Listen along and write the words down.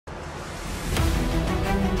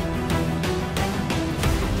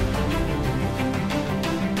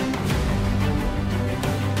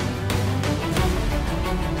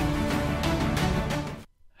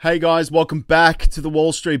Hey guys, welcome back to the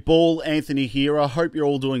Wall Street Bull. Anthony here. I hope you're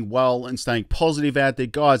all doing well and staying positive out there.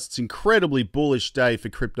 Guys, it's an incredibly bullish day for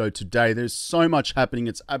crypto today. There's so much happening.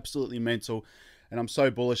 It's absolutely mental. And I'm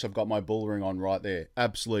so bullish, I've got my bull ring on right there.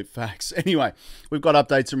 Absolute facts. Anyway, we've got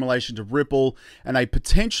updates in relation to Ripple and a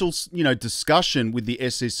potential, discussion with the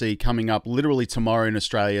SEC coming up literally tomorrow in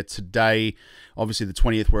Australia. Today, obviously the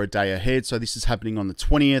 20th, we're a day ahead. So this is happening on the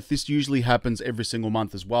 20th. This usually happens every single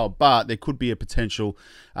month as well. But there could be a potential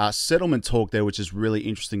settlement talk there, which is really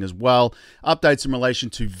interesting as well. Updates in relation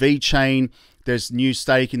to VECHAIN. There's new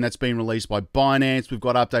staking that's been released by Binance. We've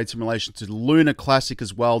got updates in relation to Lunar Classic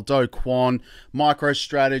as well, Quant,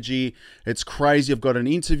 MicroStrategy. It's crazy. I've got an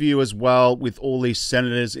interview as well with all these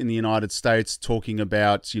senators in the United States talking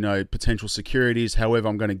about, potential securities. However,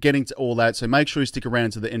 I'm going to get into all that. So make sure you stick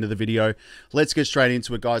around to the end of the video. Let's get straight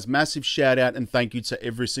into it, guys. Massive shout out and thank you to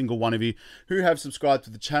every single one of you who have subscribed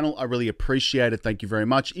to the channel. I really appreciate it. Thank you very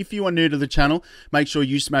much. If you are new to the channel, make sure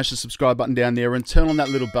you smash the subscribe button down there and turn on that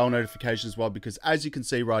little bell notification as well, because as you can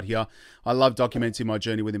see right here, I love documenting my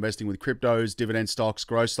journey with investing with cryptos, dividend stocks,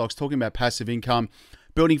 growth stocks, talking about passive income,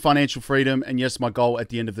 building financial freedom, and yes, my goal at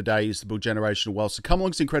the end of the day is to build generational wealth. So come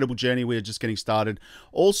along this incredible journey. We are just getting started.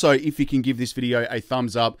 Also, if you can give this video a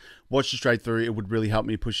thumbs up, watch it straight through, it would really help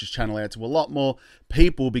me push this channel out to a lot more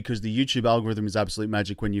people, because the YouTube algorithm is absolute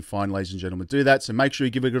magic when you find, ladies and gentlemen, do that. So make sure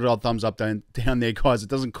you give it a good old thumbs up down there, guys. It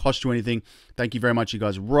doesn't cost you anything. Thank you very much. You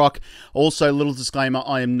guys rock. Also, little disclaimer,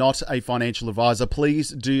 I am not a financial advisor.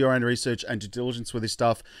 Please do your own research and due diligence with this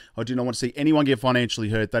stuff. I do not want to see anyone get financially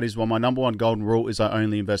hurt. That is why my #1 golden rule is I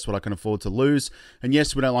only invest what I can afford to lose. And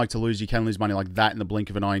yes, we don't like to lose. You can lose money like that in the blink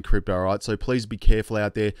of an eye in crypto, all right? So please be careful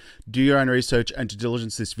out there. Do your own research and due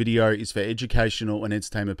diligence. This video is for educational and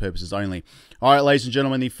entertainment purposes only. All right, ladies and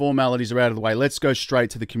gentlemen, the formalities are out of the way. Let's go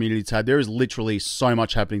straight to the community tab. There is literally so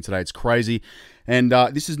much happening today. It's crazy. And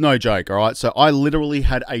this is no joke, all right? So I literally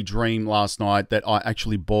had a dream last night that I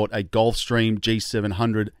actually bought a Gulfstream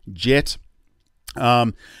G700 jet.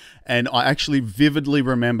 And I actually vividly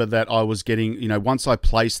remember that I was getting, once I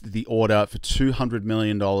placed the order for $200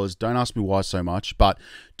 million, don't ask me why so much, but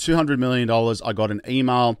 $200 million, I got an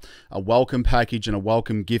email, a welcome package, and a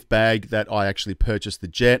welcome gift bag that I actually purchased the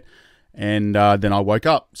jet. And then I woke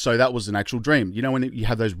up. So that was an actual dream. When you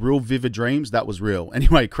have those real vivid dreams, that was real.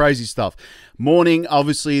 Anyway, crazy stuff. Morning,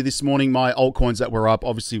 obviously, this morning, my altcoins that were up,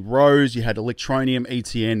 obviously, Rose, you had Electronium,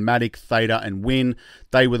 ETN, Matic, Theta, and Win.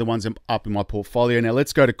 They were the ones up in my portfolio. Now,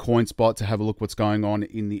 let's go to CoinSpot to have a look what's going on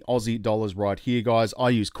in the Aussie dollars right here, guys. I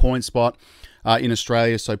use CoinSpot in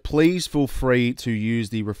Australia, so please feel free to use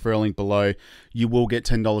the referral link below. You will get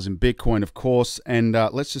 $10 in Bitcoin, of course. And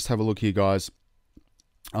let's just have a look here, guys.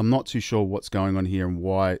 I'm not too sure what's going on here and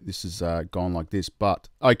why this has gone like this, but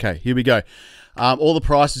okay, here we go. All the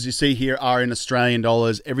prices you see here are in Australian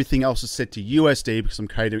dollars. Everything else is set to USD because I'm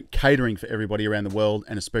catering for everybody around the world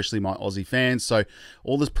and especially my Aussie fans. So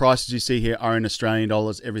all the prices you see here are in Australian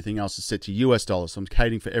dollars. Everything else is set to US dollars. So I'm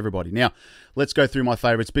catering for everybody. Now, let's go through my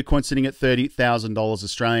favorites. Bitcoin sitting at $30,000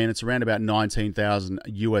 Australian. It's around about 19,000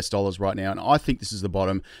 US dollars right now. And I think this is the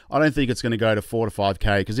bottom. I don't think it's going to go to 4 to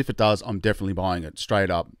 5K, because if it does, I'm definitely buying it straight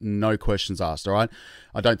up. No questions asked, all right?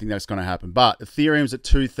 I don't think that's going to happen. But Ethereum's at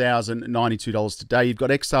 $2,092 today. You've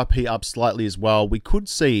got XRP up slightly as well. We could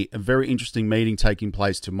see a very interesting meeting taking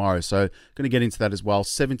place tomorrow. So going to get into that as well.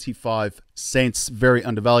 75 cents, very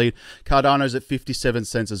undervalued. Cardano's at 57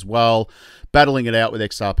 cents as well. Battling it out with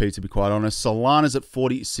XRP, to be quite honest. Solana's at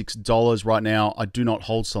 $46 right now. I do not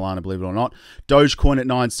hold Solana, believe it or not. Dogecoin at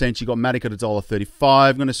 9 cents. You got Matic at $1.35.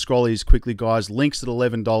 I'm going to scroll these quickly, guys. Links at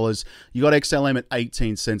 $11. You got XLM at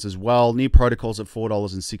 18 cents as well. Near Protocols at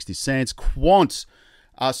 $4.60. Quant,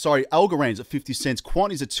 Algorand's at 50 cents.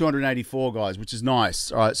 Quant is at 284, guys, which is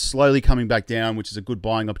nice. All right, slowly coming back down, which is a good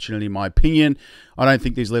buying opportunity in my opinion. I don't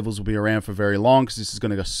think these levels will be around for very long, because this is going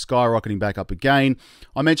to go skyrocketing back up again.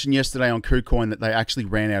 I mentioned yesterday on KuCoin that they actually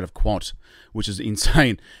ran out of Quant, which is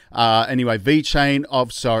insane. Anyway, VECHAIN,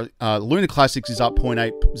 Lunar Classics is up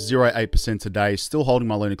 0.08% today. Still holding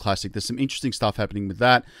my Lunar Classic. There's some interesting stuff happening with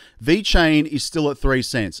that. VECHAIN is still at 3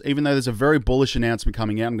 cents, even though there's a very bullish announcement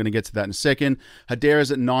coming out. I'm going to get to that in a second.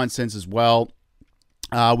 Hedera's at 9 cents as well.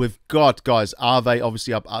 We've got, guys, Aave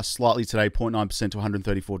obviously up slightly today, 0.9% to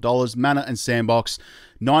 $134. Mana and Sandbox,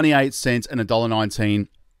 98 cents and $1.19.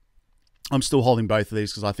 I'm still holding both of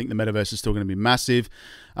these because I think the metaverse is still going to be massive.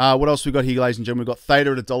 What else we got here, ladies and gentlemen? We've got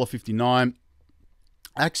Theta at $1.59.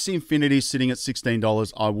 Axie Infinity sitting at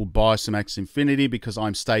 $16. I will buy some Axie Infinity because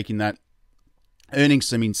I'm staking that, earning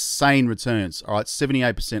some insane returns. All right,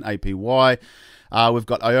 78% APY. We've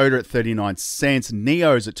got IOTA at 39 cents.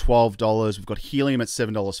 Neo's at $12. We've got Helium at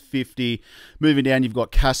 $7.50. Moving down, you've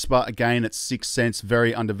got Casper again at 6 cents.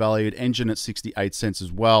 Very undervalued. Engine at 68 cents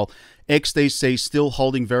as well. XDC still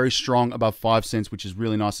holding very strong above 5 cents, which is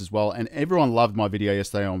really nice as well. And everyone loved my video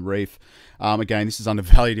yesterday on Reef. Again, this is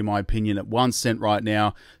undervalued in my opinion at 1 cent right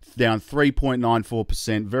now, down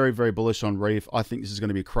 3.94%. Very, very bullish on Reef. I think this is going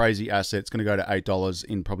to be a crazy asset. It's going to go to $8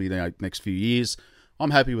 in probably the next few years.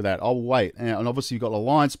 I'm happy with that. I'll wait. And obviously, you've got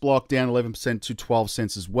Alliance Block down 11% to 12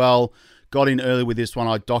 cents as well. Got in early with this one.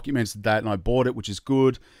 I documented that and I bought it, which is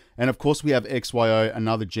good. And of course, we have XYO,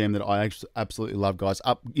 another gem that I absolutely love, guys.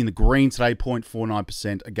 Up in the green today,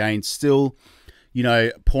 0.49%. Again, still, you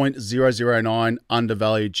know, 0.009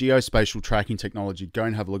 undervalued. Geospatial tracking technology. Go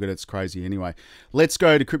and have a look at it. It's crazy. Anyway, let's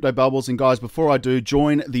go to Crypto Bubbles. And guys, before I do,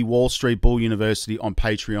 join the Wall Street Bull University on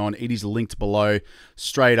Patreon. It is linked below.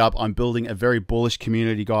 Straight up, I'm building a very bullish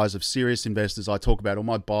community, guys, of serious investors. I talk about all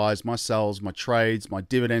my buys, my sells, my trades, my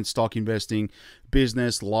dividend stock investing,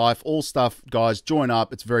 business, life, all stuff. Guys, join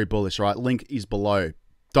up. It's very bullish, right? Link is below.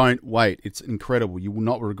 Don't wait. It's incredible. You will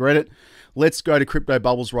not regret it. Let's go to Crypto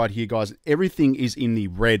Bubbles right here, guys. Everything is in the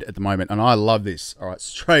red at the moment, and I love this. All right,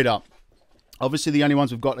 straight up. Obviously, the only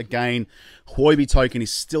ones we've got, again, Huobi token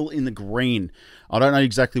is still in the green. I don't know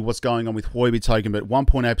exactly what's going on with Huobi token, but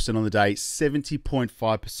 1.8% on the day,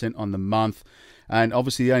 70.5% on the month. And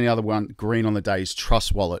obviously, the only other one green on the day is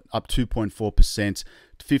Trust Wallet, up 2.4%.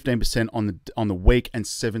 15% on the week and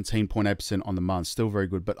 17.8% on the month. Still very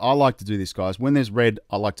good. But I like to do this, guys. When there's red,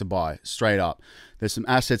 I like to buy straight up. There's some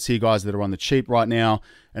assets here, guys, that are on the cheap right now,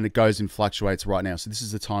 and it goes and fluctuates right now. So this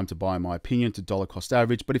is the time to buy, in my opinion, to dollar cost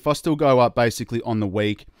average. But if I still go up basically on the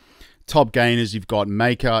week, top gainers, you've got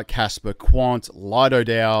Maker, Casper, Quant, Lido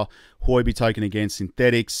DAO, Huobi token again,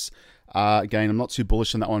 Synthetics. Again, I'm not too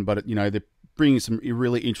bullish on that one, but you know, they're bringing some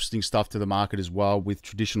really interesting stuff to the market as well with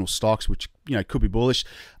traditional stocks, which, you know, could be bullish.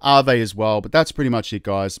 Arve as well, but that's pretty much it,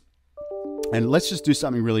 guys. And let's just do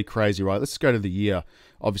something really crazy, right? Let's go to the year.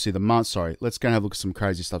 Obviously, the month, sorry. Let's go and have a look at some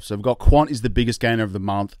crazy stuff. So we've got Quant is the biggest gainer of the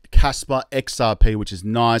month. Casper, XRP, which is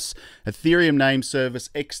nice. Ethereum name service,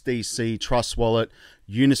 XDC, Trust Wallet,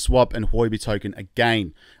 Uniswap, and Huobi token,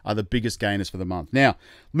 again, are the biggest gainers for the month. Now,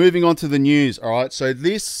 moving on to the news, all right? So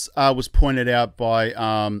this was pointed out by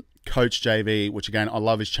Coach JV, which again, I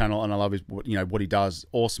love his channel and I love his, you know, what he does.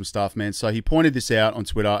 Awesome stuff, man. So he pointed this out on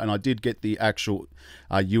Twitter, and I did get the actual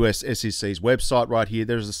US SEC's website right here.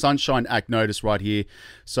 There's a Sunshine Act notice right here.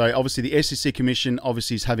 So obviously the SEC Commission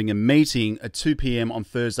obviously is having a meeting at 2 p.m. on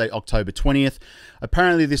Thursday, October 20th.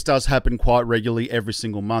 Apparently this does happen quite regularly every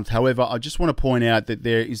single month. However, I just want to point out that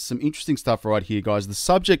there is some interesting stuff right here, guys. The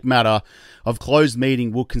subject matter of closed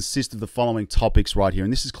meeting will consist of the following topics right here,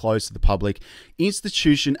 and this is closed to the public: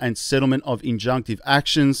 institution and settlement of injunctive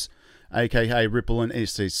actions, aka Ripple and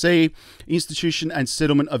SEC, institution and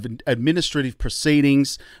settlement of administrative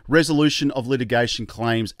proceedings, resolution of litigation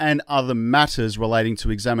claims, and other matters relating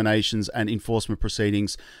to examinations and enforcement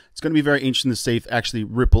proceedings. It's going to be very interesting to see if actually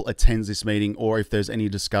Ripple attends this meeting or if there's any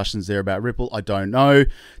discussions there about Ripple. I don't know.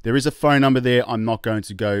 There is a phone number there. I'm not going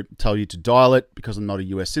to go tell you to dial it because I'm not a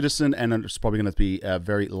US citizen, and it's probably going to be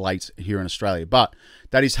very late here in Australia. But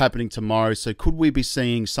that is happening tomorrow. So could we be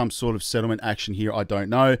seeing some sort of settlement action here? I don't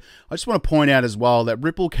know. I just want to point out as well that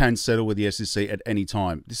Ripple can settle with the SEC at any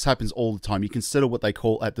time. This happens all the time. You can settle what they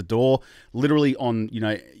call at the door, literally on, you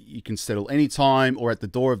know, you can settle anytime, or at the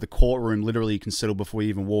door of the courtroom, literally you can settle before you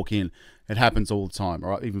even walk in. It happens all the time, all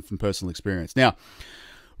right, even from personal experience. Now,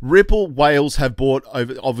 Ripple whales have bought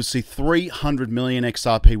over, obviously, 300 million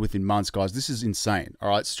XRP within months, guys. This is insane, all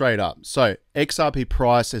right, straight up. So XRP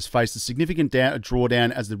price has faced a significant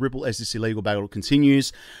drawdown as the Ripple SEC legal battle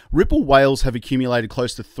continues. Ripple whales have accumulated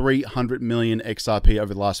close to 300 million XRP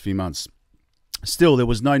over the last few months. Still, there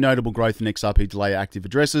was no notable growth in XRP delay active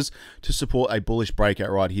addresses to support a bullish breakout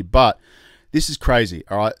right here. But this is crazy,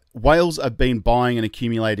 all right? Whales have been buying and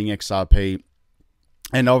accumulating XRP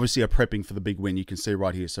and obviously are prepping for the big win. You can see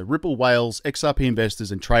right here. So Ripple whales, XRP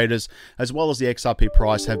investors and traders, as well as the XRP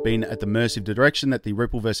price, have been at the mercy of the direction that the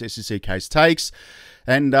Ripple versus SEC case takes.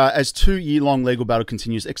 And as 2-year-long legal battle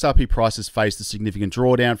continues, XRP price has faced a significant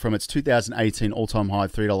drawdown from its 2018 all-time high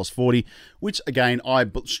of $3.40, which again I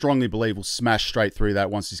strongly believe will smash straight through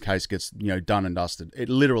that once this case gets, you know, done and dusted. It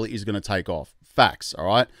literally is going to take off. Facts, all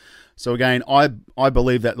right? So again, I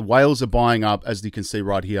believe that the whales are buying up, as you can see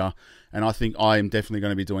right here, and I think I am definitely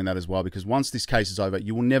going to be doing that as well, because once this case is over,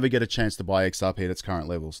 you will never get a chance to buy XRP at its current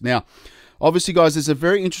levels. Now, Obviously, guys, there's a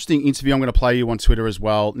very interesting interview I'm going to play you on Twitter as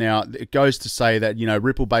well. Now, it goes to say that, you know,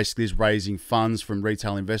 Ripple basically is raising funds from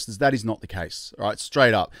retail investors. That is not the case, all right?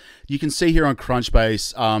 Straight up. You can see here on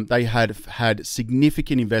Crunchbase, they had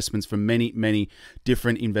significant investments from many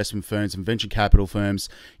different investment firms and venture capital firms.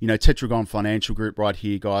 You know, Tetragon Financial Group right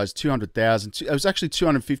here, guys, 200,000. It was actually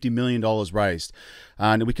 $250 million raised.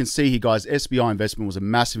 And we can see here, guys, SBI Investment was a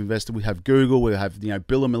massive investor. We have Google, we have, you know,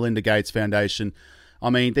 Bill and Melinda Gates Foundation. I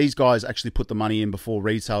mean, these guys actually put the money in before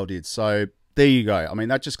retail did. So there you go. I mean,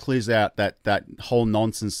 that just clears out that whole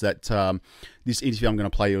nonsense that this interview I'm going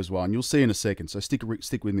to play you as well. And you'll see in a second. So stick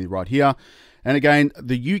with me right here. And again,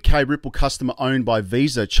 the UK Ripple customer owned by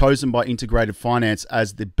Visa, chosen by Integrated Finance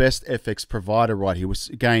as the best FX provider right here, was,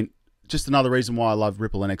 again, just another reason why I love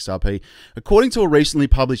Ripple and XRP. According to a recently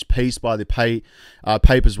published piece by the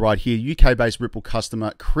papers right here, UK-based Ripple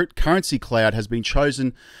customer Currency Cloud has been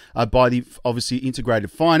chosen by the, obviously,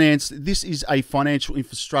 Integrated Finance. This is a financial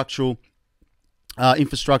infrastructural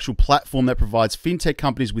platform that provides fintech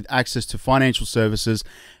companies with access to financial services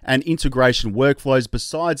and integration workflows.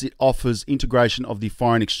 Besides, it offers integration of the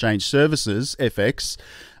foreign exchange services, FX,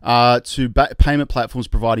 to payment platforms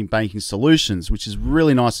providing banking solutions, which is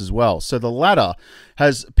really nice as well. So the latter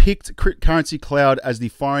has picked Currency Cloud as the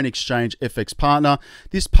foreign exchange FX partner.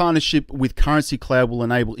 This partnership with Currency Cloud will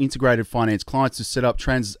enable integrated finance clients to set up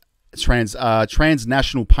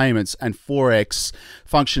transnational payments and Forex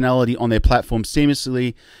functionality on their platform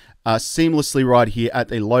seamlessly right here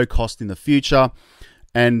at a low cost in the future.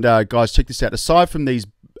 And guys, check this out. Aside from these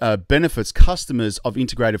benefits, customers of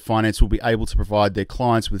Integrated Finance will be able to provide their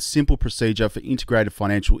clients with simple procedure for integrated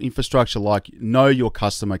financial infrastructure like Know Your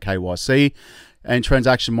Customer KYC, and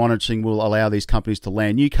transaction monitoring will allow these companies to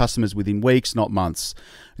land new customers within weeks, not months.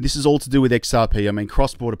 And this is all to do with XRP. I mean,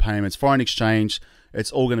 cross-border payments, foreign exchange,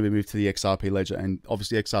 it's all going to be moved to the XRP ledger, and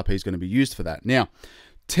obviously XRP is going to be used for that. Now,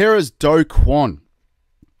 Terra's Do Kwon.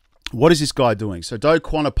 What is this guy doing? So Do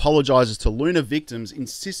Kwon apologizes to Luna victims,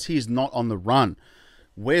 insists he is not on the run.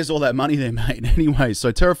 Where's all that money there, mate? Anyway,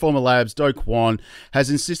 so Terraformer Labs, Do Kwon, has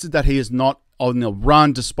insisted that he is not on the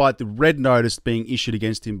run despite the red notice being issued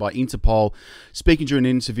against him by Interpol. Speaking during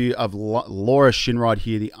an interview of Laura Shinride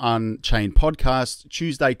here, the Unchained podcast,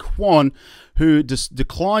 Tuesday, Quant, who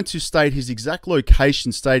declined to state his exact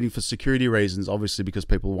location, stating for security reasons, obviously because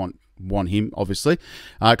people want him, obviously,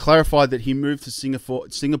 clarified that he moved to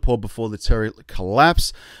Singapore before the Terra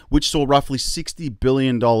collapse, which saw roughly $60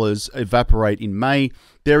 billion evaporate in May.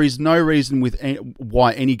 There is no reason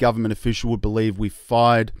why any government official would believe we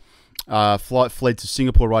fled to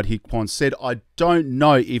Singapore right here, Quant said. I don't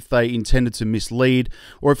know if they intended to mislead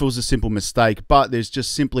or if it was a simple mistake, but there's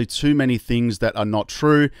just simply too many things that are not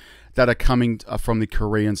true that are coming from the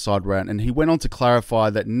Korean side round. And he went on to clarify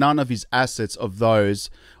that none of his assets of those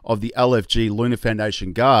of the LFG Luna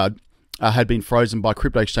Foundation Guard had been frozen by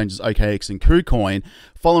crypto exchanges OKX and KuCoin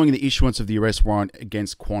following the issuance of the arrest warrant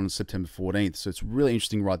against Quant on September 14th. So it's really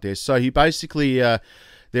interesting right there. So he basically... there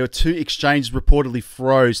were two exchanges reportedly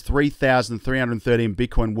froze 3,313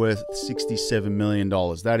 Bitcoin worth $67 million.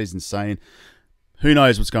 That is insane. Who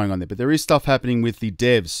knows what's going on there? But there is stuff happening with the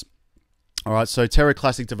devs. All right, so Terra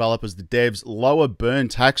Classic developers, the devs, lower burn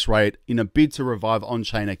tax rate in a bid to revive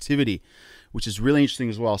on-chain activity, which is really interesting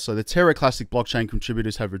as well. So the Terra Classic blockchain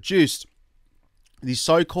contributors have reduced the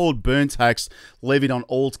so-called burn tax levied on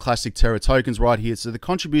all classic Terra tokens right here. So the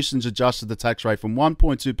contributions adjusted the tax rate from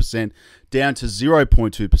 1.2% down to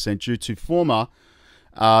 0.2% due to former,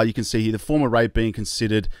 you can see here, the former rate being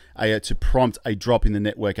considered to prompt a drop in the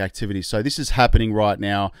network activity. So this is happening right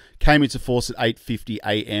now. Came into force at 8:50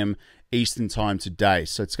 a.m. Eastern time today.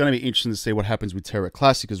 So it's going to be interesting to see what happens with Terra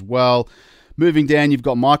Classic as well. Moving down, you've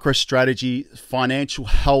got MicroStrategy, financial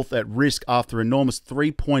health at risk after enormous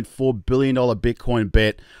 $3.4 billion Bitcoin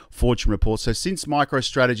bet, Fortune reports. So since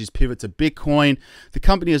MicroStrategy's pivot to Bitcoin, the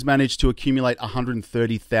company has managed to accumulate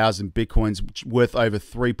 130,000 Bitcoins worth over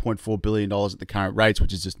 $3.4 billion at the current rates,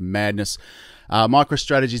 which is just madness.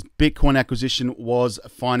 MicroStrategy's Bitcoin acquisition was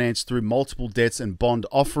financed through multiple debts and bond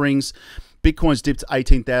offerings. Bitcoin's dipped to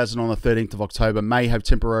 18,000 on the 13th of October, may have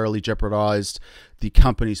temporarily jeopardized the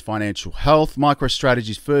company's financial health.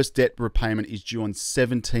 MicroStrategy's first debt repayment is due in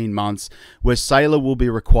 17 months, where Saylor will be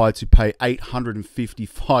required to pay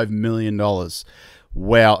 $855 million.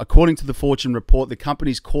 Wow. According to the Fortune report, the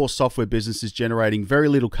company's core software business is generating very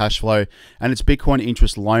little cash flow, and its Bitcoin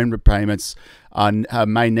interest loan repayments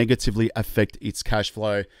may negatively affect its cash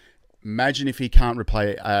flow. Imagine if he can't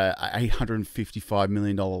repay a $855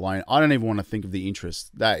 million loan. I don't even want to think of the interest.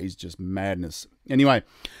 That is just madness. Anyway,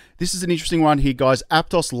 this is an interesting one here, guys.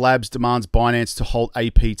 Aptos Labs demands Binance to hold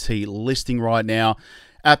APT listing right now.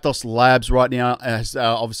 Aptos Labs right now has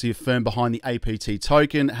obviously a firm behind the APT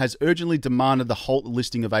token, has urgently demanded the halt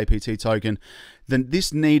listing of APT token. Then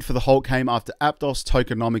this need for the halt came after Aptos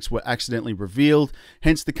tokenomics were accidentally revealed.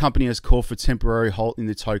 Hence, the company has called for temporary halt in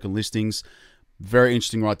the token listings. Very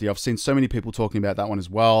interesting right there. I've seen so many people talking about that one as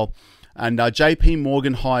well. And JP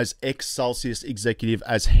Morgan hires ex-Celsius executive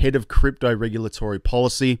as head of crypto regulatory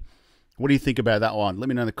policy. What do you think about that one? Let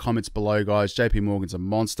me know in the comments below, guys. JP Morgan's a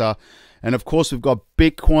monster. And of course, we've got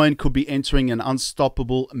Bitcoin could be entering an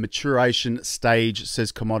unstoppable maturation stage,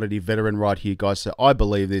 says commodity veteran right here, guys. So I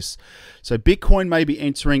believe this. So Bitcoin may be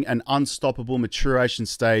entering an unstoppable maturation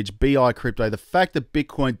stage. BI Crypto. The fact that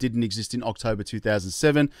Bitcoin didn't exist in October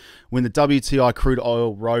 2007, when the WTI crude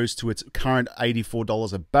oil rose to its current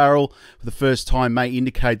 $84 a barrel for the first time, may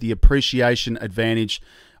indicate the appreciation advantage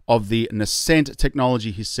of the nascent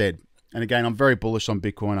technology, he said. And again, I'm very bullish on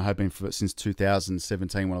Bitcoin. I have been since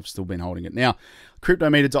 2017 when I've still been holding it. Now,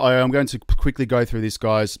 CryptoMeter.io, I'm going to quickly go through this,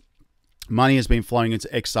 guys. Money has been flowing into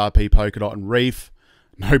XRP, Polkadot, and Reef.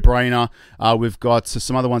 No brainer. We've got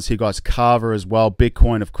some other ones here, guys. Carver as well.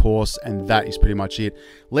 Bitcoin, of course. And that is pretty much it.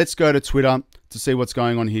 Let's go to Twitter to see what's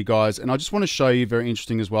going on here, guys. And I just want to show you, very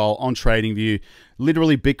interesting as well, on TradingView.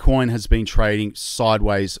 Literally, Bitcoin has been trading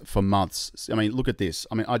sideways for months. I mean, look at this.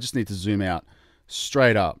 I mean, I just need to zoom out.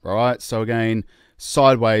 Straight up, all right? So again,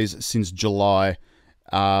 sideways since July.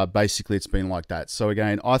 Basically, it's been like that. So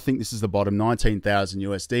again, I think this is the bottom, 19,000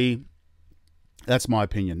 USD. That's my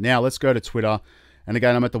opinion. Now, let's go to Twitter. And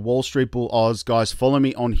again, I'm at the Wall Street Bull Oz. Guys, follow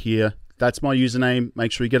me on here. That's my username.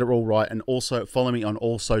 Make sure you get it all right. And also follow me on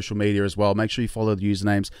all social media as well. Make sure you follow the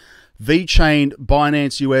usernames. VECHAIN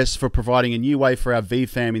Binance US for providing a new way for our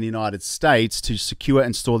VFam in the United States to secure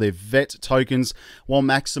and store their VET tokens while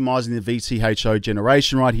maximizing the VTHO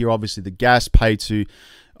generation right here. Obviously, the gas paid to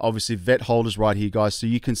obviously VET holders right here, guys. So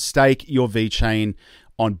you can stake your VECHAIN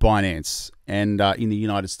on Binance and in the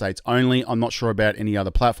United States only. I'm not sure about any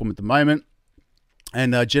other platform at the moment.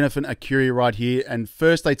 And Jennifer Akuri right here. And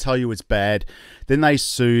first they tell you it's bad, then they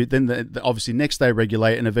sue, then obviously next they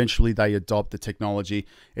regulate, and eventually they adopt the technology.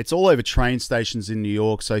 It's all over train stations in New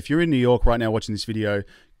York. So if you're in New York right now watching this video,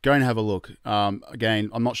 go and have a look. Again,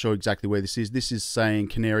 I'm not sure exactly where this is. This is saying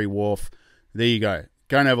Canary Wharf. There you go.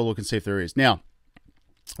 Go and have a look and see if there is. Now,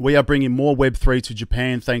 we are bringing more Web3 to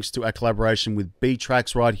Japan thanks to our collaboration with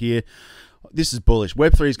B-Tracks right here. This is bullish.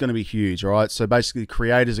 Web3 is going to be huge, all right? So basically,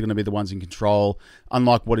 creators are going to be the ones in control,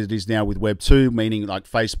 unlike what it is now with Web2, meaning like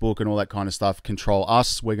Facebook and all that kind of stuff control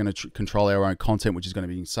us. We're going to control our own content, which is going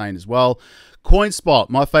to be insane as well. CoinSpot,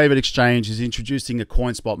 my favorite exchange, is introducing a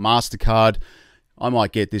CoinSpot MasterCard. I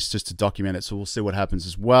might get this just to document it, so we'll see what happens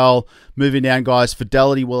as well. Moving down, guys,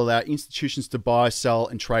 Fidelity will allow institutions to buy, sell,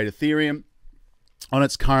 and trade Ethereum on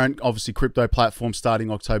its current, obviously, crypto platform starting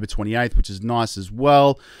October 28th, which is nice as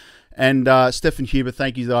well. And Stephen Huber,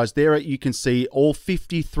 thank you guys. There you can see all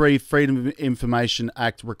 53 Freedom of Information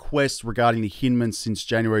Act requests regarding the Hinman since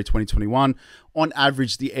January 2021. On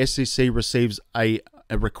average, the SEC receives a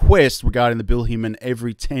request regarding the Bill Hinman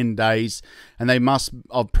every 10 days, and they must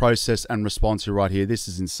process and respond to right here. This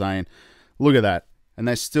is insane. Look at that. And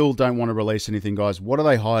they still don't want to release anything, guys. What are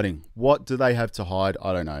they hiding? What do they have to hide?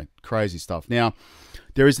 I don't know. Crazy stuff. Now,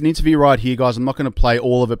 there is an interview right here, guys. I'm not going to play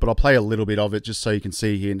all of it, but I'll play a little bit of it just so you can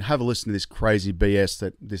see here and have a listen to this crazy BS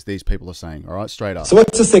that these people are saying. All right, straight up. So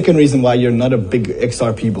what's the second reason why you're not a big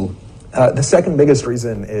XRP bull? The second biggest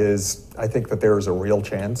reason is I think that there is a real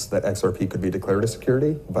chance that XRP could be declared a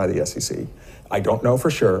security by the SEC. I don't know for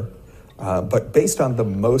sure, but based on the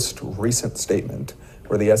most recent statement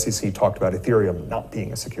where the SEC talked about Ethereum not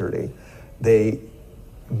being a security, they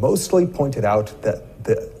mostly pointed out that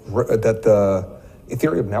the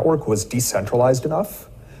Ethereum network was decentralized enough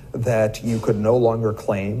that you could no longer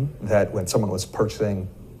claim that when someone was purchasing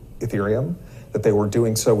Ethereum, that they were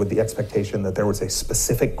doing so with the expectation that there was a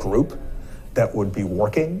specific group that would be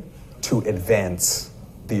working to advance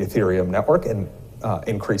the Ethereum network and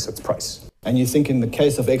increase its price. And you think in the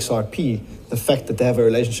case of XRP, the fact that they have a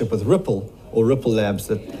relationship with Ripple or Ripple Labs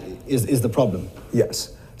that is the problem?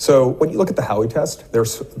 Yes. So when you look at the Howey test,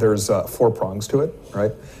 there's 4 prongs to it,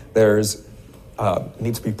 right? There's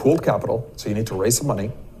needs to be pooled capital, so you need to raise some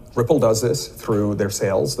money. Ripple does this through their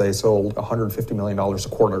sales. They sold $150 million a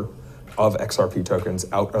quarter of XRP tokens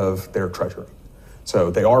out of their treasury. So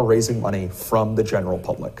they are raising money from the general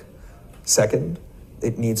public. Second,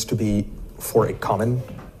 it needs to be for a common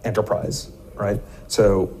enterprise, right?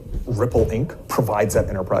 So Ripple Inc. provides that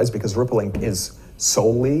enterprise because Ripple Inc. is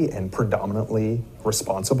solely and predominantly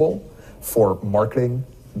responsible for marketing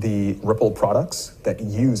the Ripple products that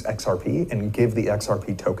use XRP and give the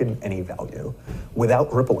XRP token any value.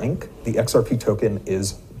 Without Ripple Inc., the XRP token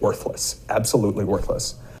is worthless, absolutely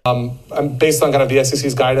worthless. Based on kind of the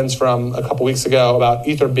SEC's guidance from a couple weeks ago about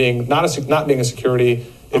Ether being not being a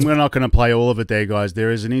security. I'm not going to play all of it there, guys. There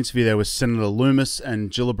is an interview there with Senator Loomis and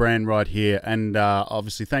Gillibrand right here. And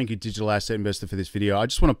obviously, thank you, Digital Asset Investor, for this video. I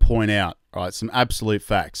just want to point out, right, some absolute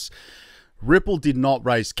facts. Ripple did not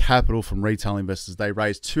raise capital from retail investors. They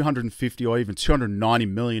raised $250 or even $290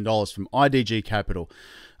 million from IDG Capital,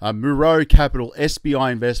 Muro Capital,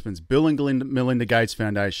 SBI Investments, Bill and Melinda Gates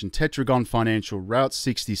Foundation, Tetragon Financial, Route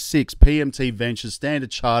 66, PMT Ventures, Standard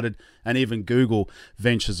Chartered, and even Google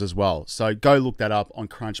Ventures as well. So go look that up on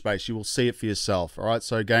Crunchbase. You will see it for yourself. All right.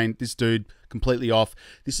 So again, this dude completely off.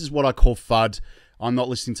 This is what I call FUD. I'm not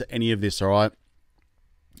listening to any of this. All right.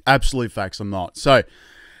 Absolute facts. I'm not. So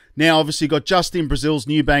now, obviously, got Justin, Brazil's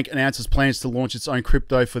new bank, announces plans to launch its own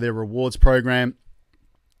crypto for their rewards program.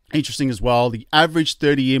 Interesting as well, the average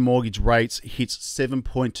 30-year mortgage rates hits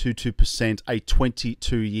 7.22%, a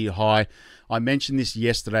 22-year high. I mentioned this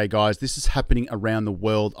yesterday, guys. This is happening around the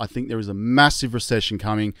world. I think there is a massive recession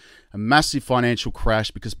coming, a massive financial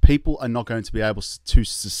crash, because people are not going to be able to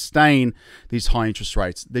sustain these high interest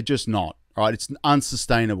rates. They're just not. All right, it's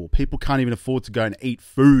unsustainable. People can't even afford to go and eat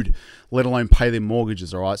food, let alone pay their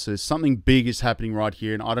mortgages. All right, so there's something big is happening right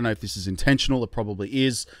here, and I don't know if this is intentional. It probably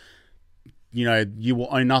is. You know, you will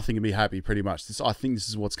own nothing and be happy, pretty much. I think this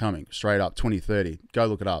is what's coming, straight up, 2030. Go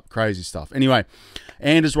look it up. Crazy stuff. Anyway,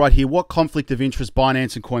 Anders right here. What conflict of interest?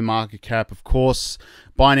 Binance and CoinMarketCap. Of course,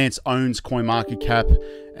 Binance owns CoinMarketCap,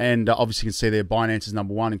 and obviously you can see there Binance is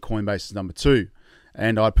number 1 and Coinbase is number 2.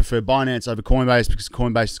 And I prefer Binance over Coinbase because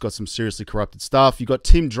Coinbase has got some seriously corrupted stuff. You've got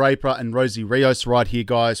Tim Draper and Rosie Rios right here,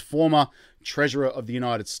 guys. Former Treasurer of the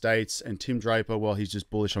United States. And Tim Draper, well, he's just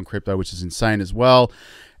bullish on crypto, which is insane as well.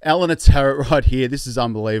 Eleanor Tarrant right here. This is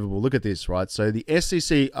unbelievable. Look at this, right? So the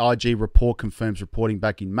SEC IG report confirms reporting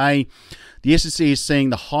back in May. The SEC is seeing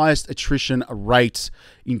the highest attrition rate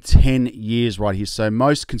in 10 years right here. So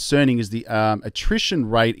most concerning is the attrition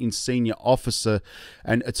rate in senior officer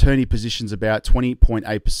and attorney positions, about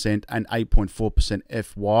 20.8% and 8.4%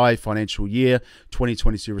 FY financial year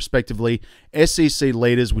 2022 respectively. SEC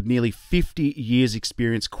leaders with nearly 50 years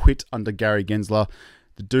experience quit under Gary Gensler.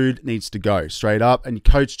 The dude needs to go straight up. And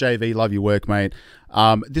Coach JV, love your work, mate.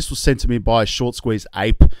 This was sent to me by Short Squeeze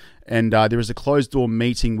Ape. And there is a closed-door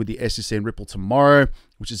meeting with the SEC and Ripple tomorrow,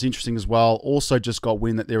 which is interesting as well. Also just got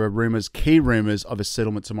wind that there are rumors, key rumors, of a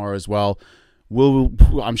settlement tomorrow as well.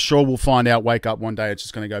 I'm sure we'll find out, wake up one day, it's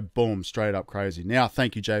just going to go boom, straight up crazy. Now,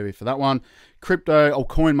 thank you, JV, for that one. Crypto, or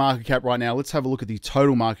coin market cap right now. Let's have a look at the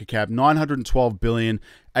total market cap. $912 billion,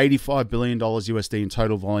 $85 billion USD in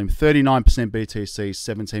total volume, 39% BTC,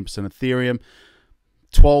 17% Ethereum,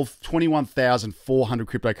 21,400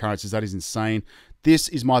 cryptocurrencies. That is insane. This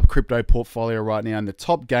is my crypto portfolio right now, and the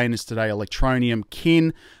top gainers today, Electroneum,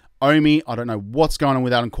 Kin, Omi. I don't know what's going on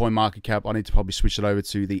with that on CoinMarketCap. I need to probably switch it over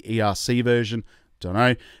to the ERC version. Don't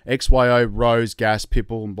know. XYO, Rose, Gas,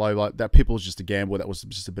 Pipple, and blah, blah. That Pipple is just a gamble. That was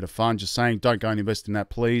just a bit of fun. Just saying, don't go and invest in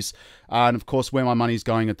that, please. And of course, where my money's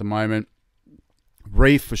going at the moment,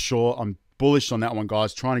 Reef for sure. I'm bullish on that one,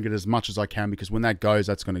 guys. Trying to get as much as I can, because when that goes,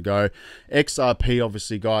 that's going to go. XRP,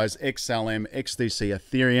 obviously, guys. XLM, XDC,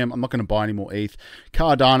 Ethereum. I'm not going to buy any more ETH.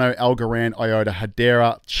 Cardano, Algorand, IOTA,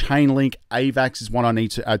 Hedera, Chainlink, AVAX is one I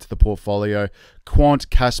need to add to the portfolio. Quant,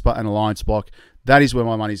 Casper, and Alliance Block. That is where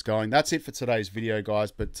my money's going. That's it for today's video,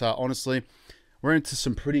 guys. But honestly, we're into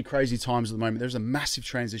some pretty crazy times at the moment. There's a massive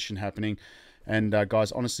transition happening. And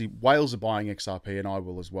guys, honestly, whales are buying XRP, and I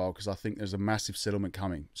will as well, because I think there's a massive settlement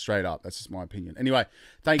coming, straight up. That's just my opinion. Anyway,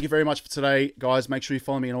 thank you very much for today, guys. Make sure you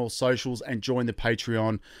follow me on all socials and join the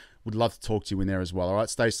Patreon. Would love to talk to you in there as well. All right,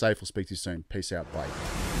 stay safe. We'll speak to you soon. Peace out.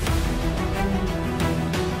 Bye.